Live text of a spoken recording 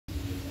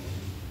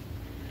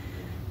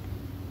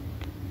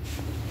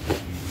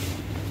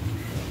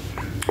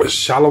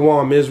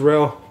Shalom,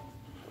 Israel.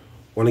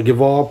 Want to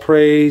give all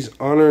praise,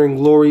 honor, and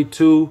glory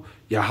to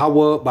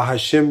Yahawah,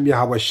 BASHAM,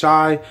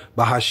 YAHAWAHSHI,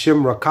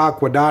 BASHAM, Rakah,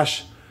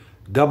 Kwadash.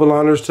 Double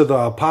honors to the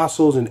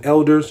apostles and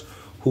elders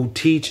who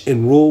teach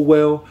and rule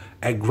well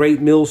at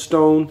Great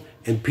Millstone,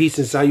 and peace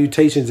and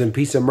salutations and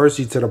peace and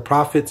mercy to the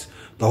prophets,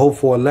 the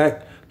hopeful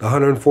elect, the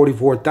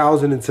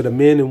 144,000, and to the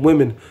men and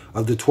women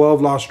of the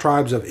 12 lost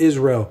tribes of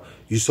Israel,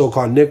 you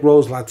so-called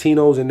Negroes,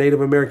 Latinos, and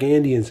Native American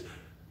Indians.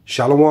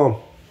 Shalom.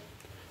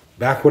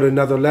 Back with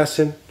another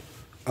lesson.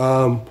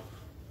 I'll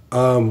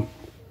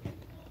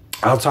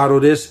title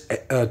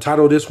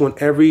this one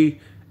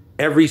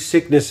every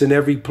sickness and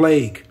every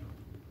plague.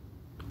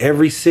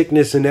 Every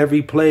sickness and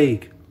every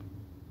plague.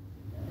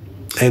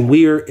 And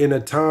we are in a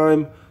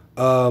time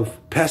of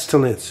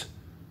pestilence.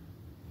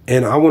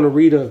 And I want to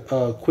read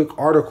a quick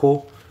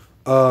article.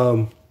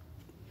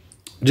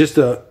 Just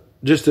a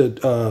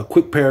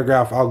quick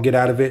paragraph I'll get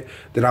out of it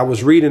that I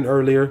was reading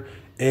earlier.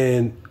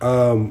 And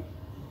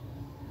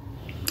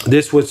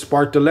this would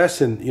spark the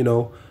lesson, you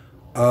know.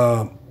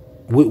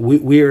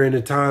 We are in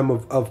a time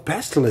of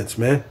pestilence,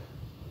 man.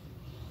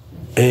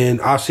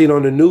 And I seen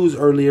on the news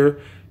earlier,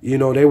 you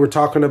know, they were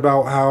talking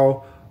about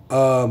how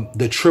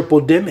the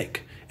triple-demic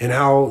and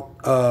how,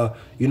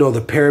 you know,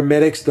 the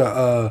paramedics,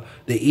 the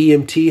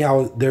EMT,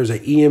 how there's an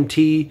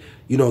EMT,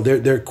 you know,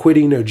 they're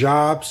quitting their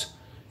jobs.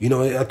 You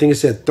know, I think it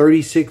said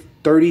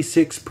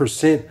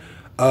 36%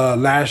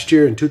 last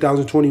year in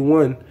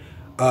 2021,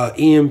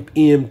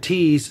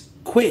 EMTs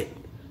quit,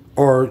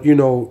 or, you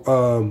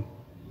know,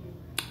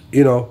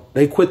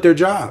 they quit their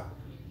job.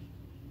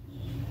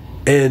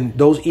 And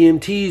those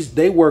EMTs,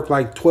 they work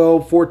like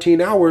 12,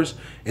 14 hours,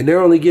 and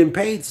they're only getting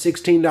paid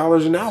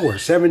 $16 an hour,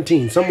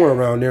 17, somewhere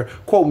around there.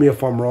 Quote me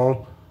if I'm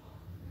wrong.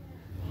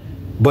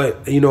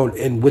 But, you know,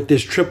 and with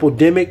this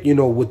triple-demic, you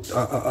know, with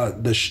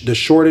the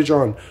shortage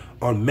on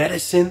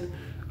medicine,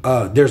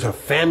 there's a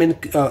famine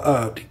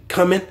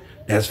coming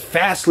that's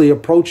fastly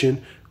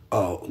approaching,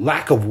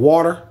 lack of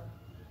water.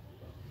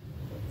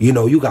 You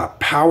know, you got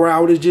power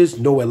outages,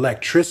 no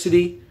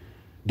electricity.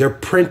 They're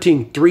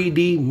printing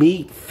 3D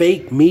meat,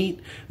 fake meat.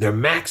 They're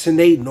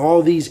vaccinating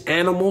all these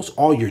animals,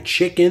 all your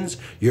chickens,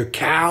 your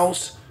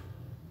cows.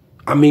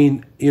 I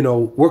mean, you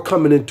know, we're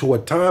coming into a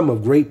time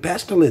of great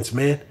pestilence,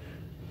 man.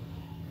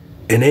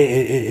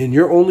 And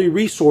your only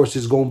resource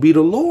is going to be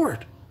the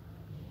Lord.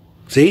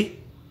 See?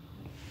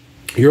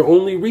 Your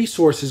only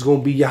resource is going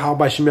to be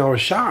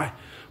YAHAWAHSHI.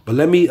 But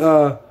let me,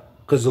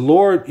 because the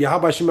Lord,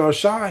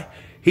 YAHAWAHSHI,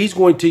 He's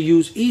going to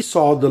use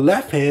Esau, the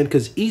left hand,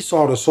 because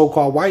Esau, the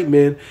so-called white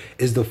man,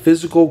 is the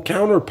physical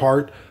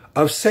counterpart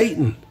of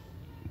Satan.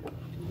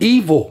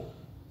 Evil.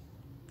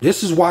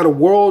 This is why the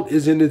world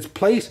is in its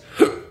place.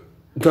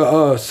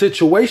 The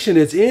situation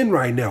it's in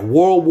right now.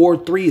 World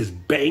War III is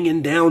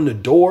banging down the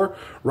door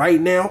right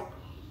now.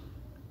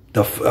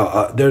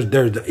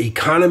 The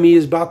economy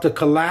is about to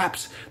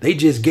collapse. They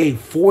just gave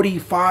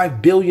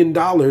 $45 billion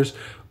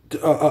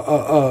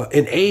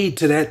in aid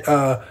to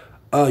that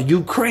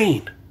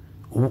Ukraine.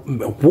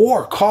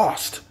 War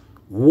cost.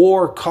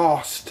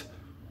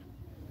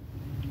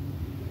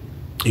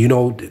 You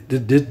know,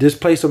 this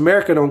place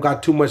America don't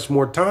got too much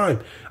more time.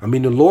 I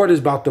mean, the Lord is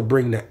about to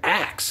bring the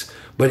axe,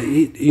 but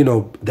you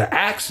know, the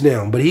axe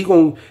down. But he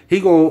gonna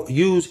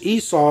use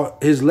Esau,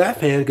 his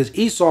left hand, because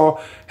Esau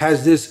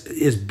has this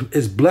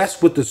is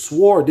blessed with the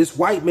sword. This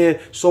white man,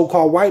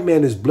 so-called white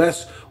man, is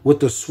blessed with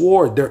the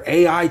sword. Their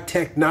AI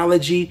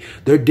technology,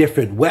 their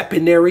different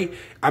weaponry.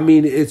 I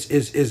mean,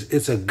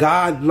 it's a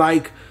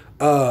godlike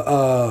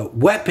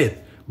weapon,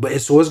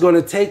 but so it's going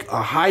to take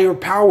a higher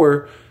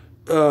power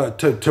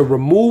to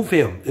remove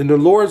him, and the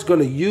Lord's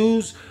going to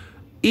use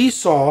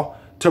Esau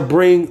to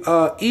bring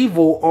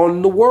evil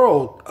on the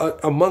world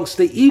amongst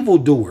the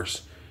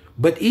evildoers.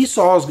 But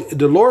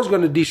the Lord's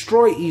going to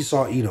destroy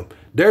Esau, Edom.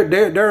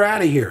 They're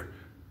out of here.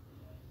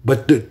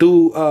 But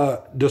through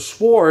the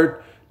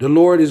sword, the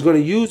Lord is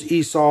going to use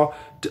Esau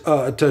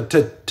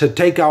to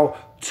take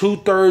out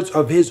 2/3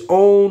 of his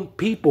own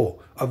people,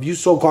 of you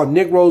so-called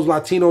Negroes,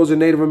 Latinos, and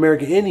Native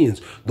American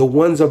Indians, the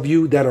ones of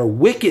you that are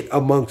wicked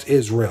amongst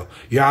Israel.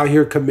 You're out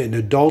here committing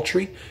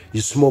adultery.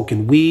 You're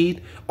smoking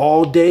weed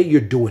all day. You're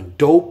doing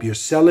dope. You're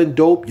selling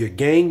dope. You're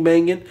gang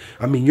banging.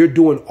 I mean, you're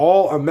doing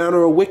all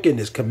manner of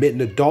wickedness, committing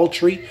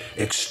adultery,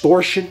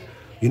 extortion.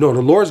 You know,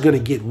 the Lord's going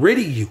to get rid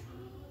of you.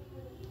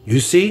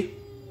 You see?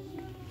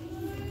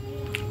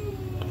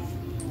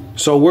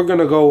 So we're going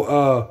to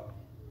go,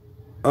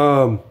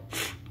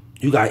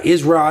 you got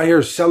Israel out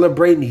here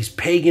celebrating these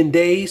pagan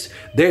days.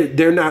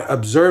 They're not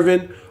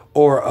observing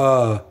or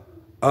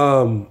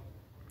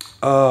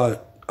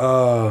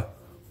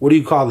what do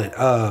you call it?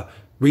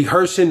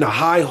 Rehearsing the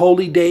high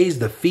holy days,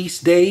 the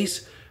feast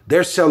days.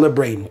 They're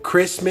celebrating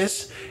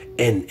Christmas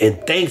and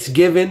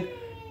Thanksgiving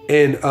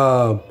and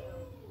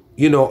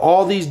you know,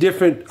 all these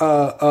different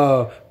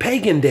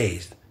pagan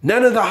days.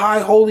 None of the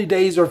high holy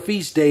days or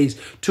feast days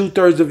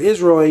 2/3 of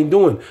Israel ain't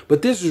doing.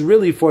 But this is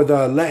really for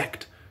the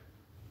elect.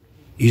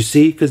 You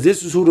see, because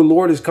this is who the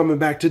Lord is coming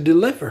back to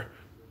deliver.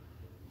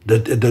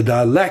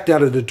 The elect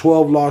out of the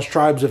 12 lost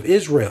tribes of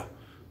Israel.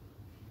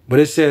 But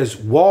it says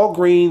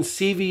Walgreens,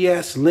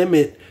 CVS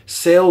limit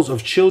sales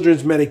of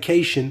children's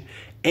medication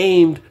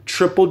aimed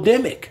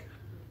triple-demic.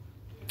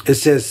 It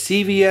says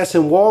CVS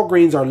and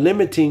Walgreens are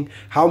limiting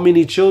how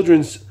many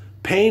children's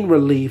pain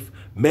relief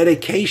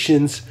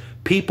medications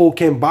people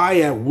can buy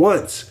at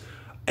once,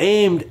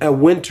 aimed at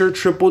winter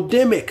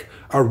triple-demic,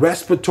 a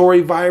respiratory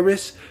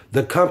virus,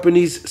 the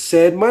companies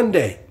said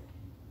Monday.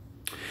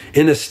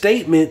 In a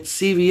statement,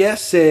 CVS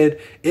said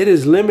it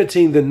is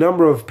limiting the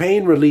number of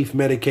pain relief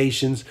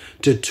medications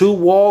to 2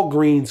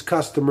 Walgreens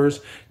customers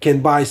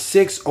can buy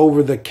 6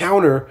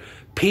 over-the-counter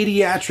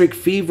pediatric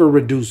fever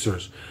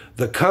reducers.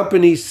 The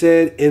company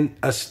said in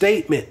a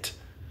statement,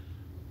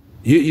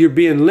 you're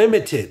being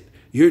limited.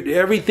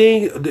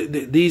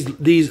 These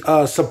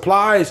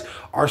supplies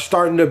are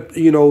starting to,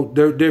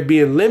 they're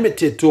being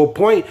limited to a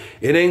point.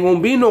 It ain't going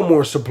to be no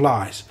more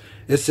supplies.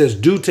 It says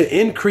due to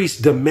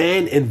increased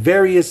demand and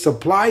various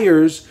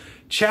suppliers'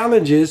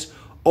 challenges,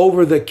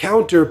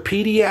 over-the-counter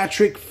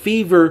pediatric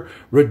fever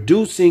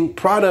reducing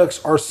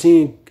products are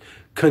seeing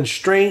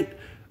constraint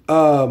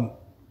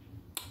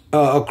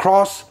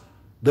across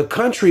the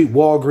country,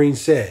 Walgreens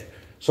said.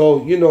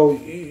 So,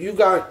 you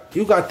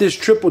got this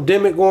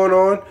triple-demic going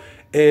on,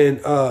 and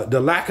the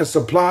lack of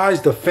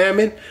supplies, the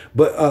famine,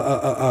 but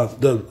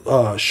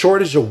the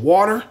shortage of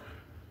water.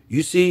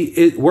 You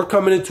see, we're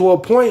coming into a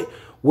point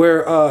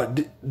where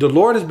the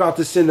Lord is about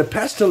to send a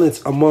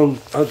pestilence among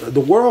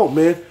the world,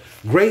 man.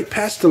 Great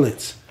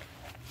pestilence.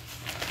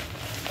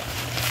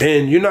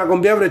 And you're not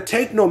going to be able to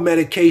take no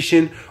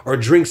medication or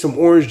drink some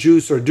orange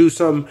juice or do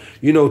something,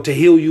 to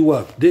heal you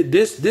up.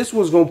 This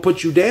was going to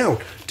put you down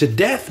to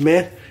death,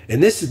 man.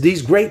 And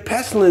these great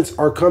pestilence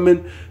are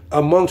coming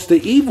amongst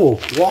the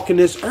evil walking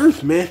this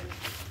earth, man.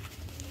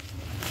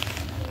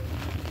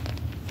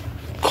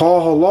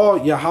 Call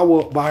halal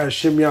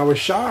YAHAWAHSHI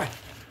YAHAWAHSHI.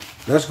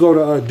 Let's go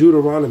to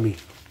Deuteronomy.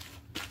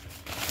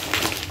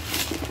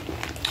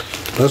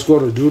 Let's go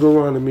to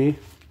Deuteronomy.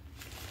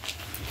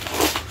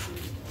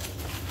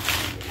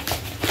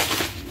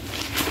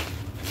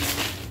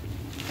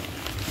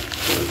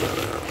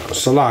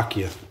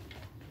 Salakia.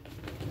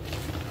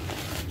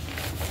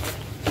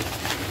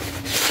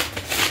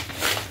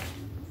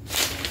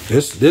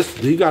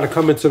 This you got to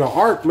come into the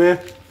ark, man.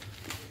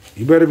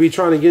 You better be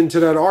trying to get into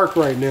that ark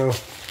right now.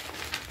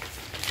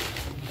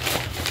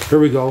 Here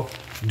we go.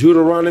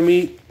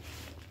 Deuteronomy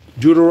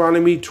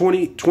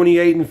 20,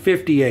 28 and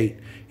 58.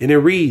 And it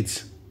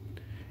reads,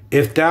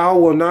 if thou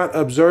wilt not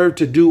observe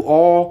to do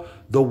all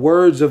the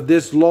words of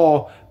this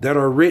law that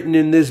are written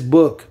in this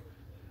book,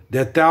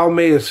 that thou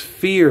mayest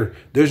fear.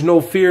 There's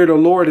no fear of the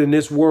Lord in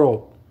this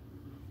world.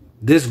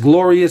 This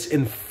glorious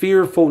and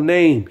fearful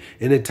name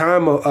in the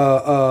time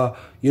of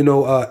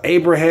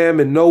Abraham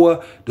and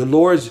Noah, the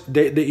Lord's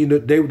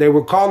they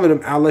were calling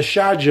him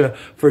Al-Shajah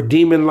for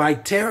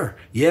demon-like terror.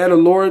 Yeah, the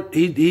Lord,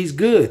 he's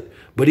good,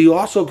 but he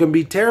also can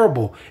be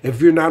terrible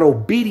if you're not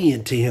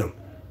obedient to him.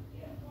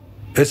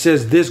 It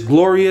says this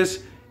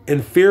glorious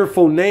and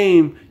fearful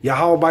name,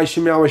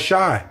 YAHAWAHSHI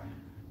YAHAWAHSHI.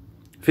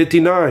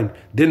 59.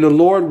 Then the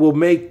Lord will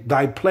make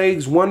thy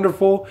plagues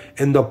wonderful,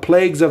 and the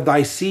plagues of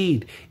thy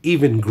seed,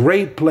 even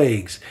great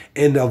plagues,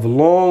 and of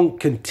long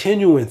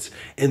continuance,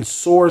 and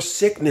sore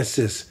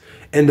sicknesses,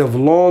 and of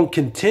long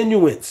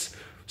continuance.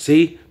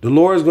 See, the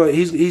Lord is going.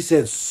 He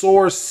said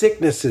sore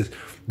sicknesses.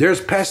 There's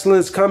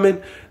pestilence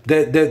coming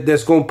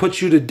that's going to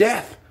put you to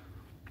death.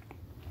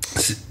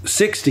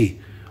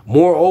 60.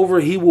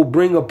 Moreover, he will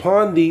bring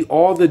upon thee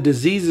all the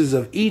diseases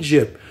of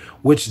Egypt,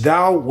 which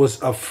thou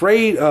wast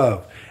afraid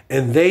of,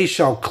 and they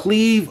shall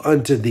cleave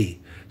unto thee.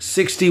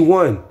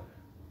 61.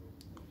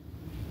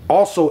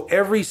 Also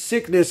every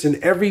sickness and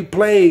every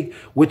plague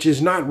which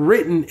is not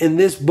written in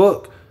this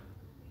book,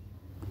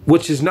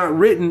 which is not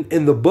written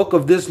in the book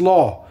of this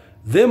law,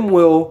 them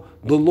will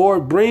the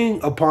Lord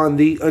bring upon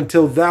thee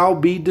until thou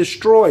be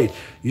destroyed.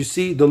 You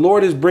see, the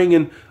Lord is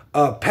bringing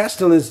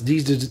pestilence,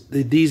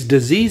 these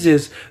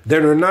diseases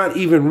that are not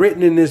even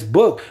written in this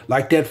book,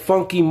 like that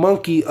funky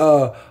monkey,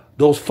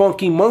 those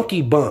funky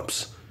monkey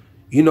bumps.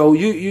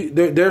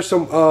 There's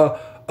some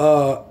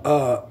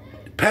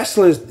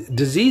pestilence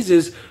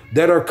diseases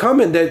that are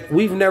coming that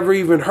we've never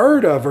even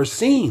heard of or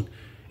seen.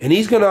 And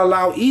he's going to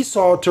allow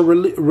Esau to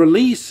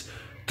release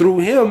through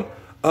him,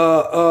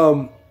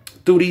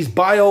 through these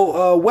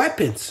bio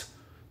weapons.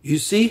 You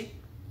see?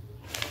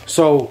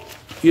 So,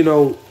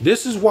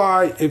 this is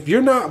why if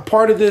you're not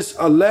part of this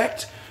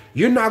elect,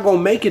 you're not going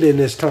to make it in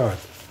this time.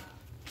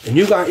 And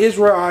you got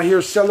Israel out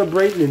here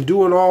celebrating and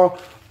doing all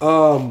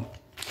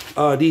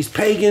these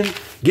pagans,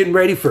 getting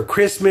ready for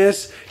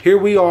Christmas. Here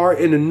we are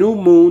in the new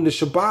moon, the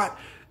Shabbat,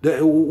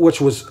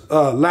 which was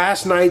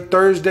last night,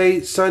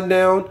 Thursday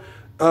sundown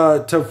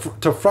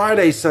to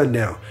Friday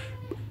sundown.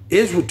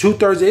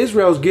 2/3 of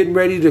Israel is getting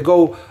ready to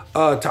go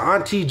to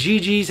Auntie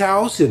Gigi's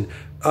house and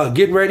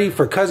getting ready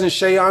for cousin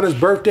Shayana's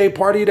birthday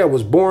party that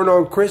was born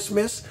on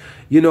Christmas.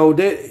 They're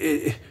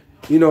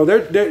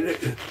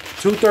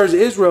 2/3 of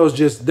Israel is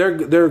just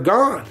they're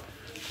gone.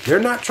 They're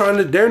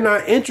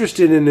not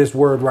interested in this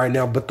word right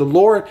now. But the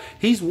Lord,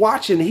 he's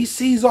watching. He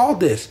sees all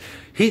this.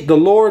 The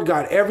Lord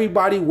got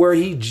everybody where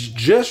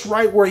just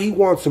right where he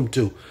wants them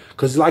to.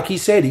 Because like he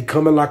said, he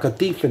coming like a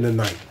thief in the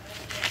night.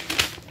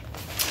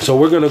 So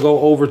we're going to go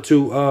over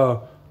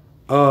to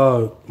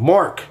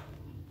Mark.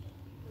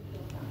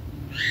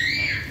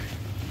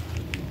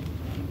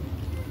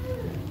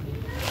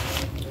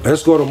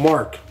 Let's go to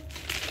Mark.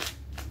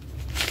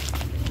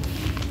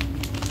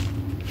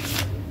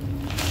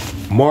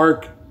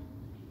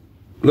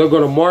 Let's go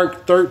to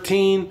Mark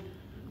 13.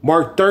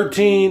 Mark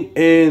 13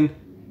 and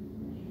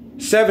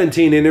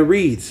 17, and it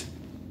reads,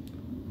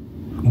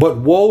 "But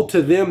woe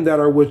to them that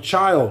are with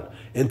child,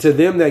 and to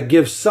them that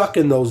give suck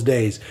in those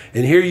days."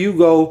 And here you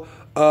go,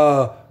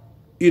 a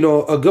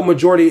good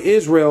majority of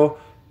Israel,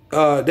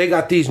 they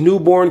got these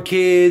newborn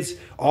kids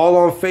all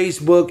on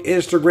Facebook,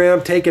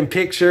 Instagram, taking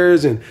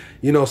pictures and,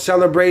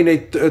 celebrating a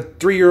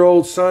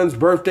 3-year-old son's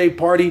birthday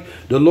party.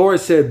 The Lord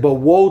said, "But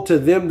woe to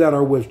them that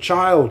are with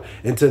child,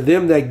 and to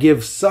them that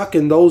give suck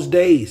in those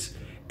days."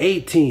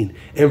 18,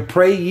 "And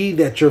pray ye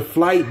that your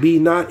flight be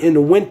not in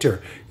the winter."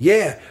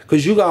 Yeah,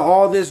 because you got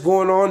all this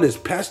going on, this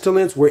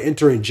pestilence. We're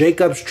entering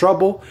Jacob's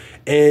trouble.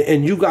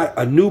 And you got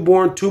a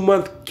newborn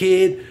 2-month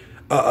kid,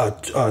 a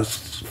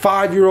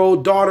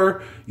 5-year-old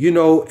daughter,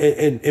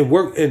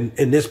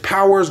 and this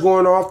power is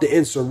going off. The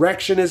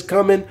insurrection is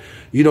coming,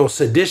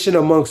 sedition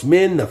amongst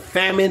men, the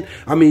famine.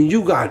 I mean,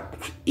 you got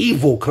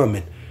evil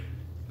coming.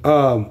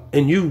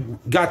 And you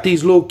got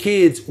these little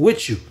kids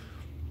with you.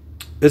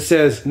 It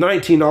says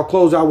 19, I'll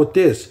close out with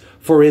this.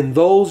 For in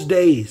those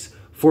days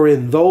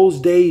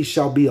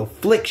shall be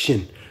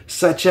affliction,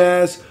 such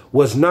as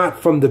was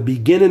not from the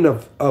beginning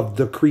of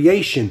the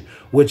creation,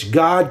 which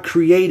God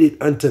created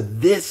unto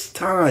this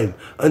time,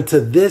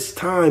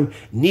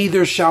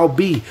 neither shall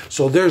be.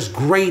 So there's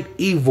great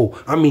evil.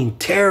 I mean,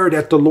 terror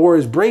that the Lord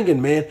is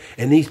bringing, man.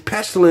 And these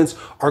pestilence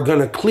are going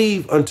to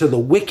cleave unto the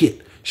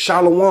wicked.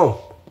 Shalom.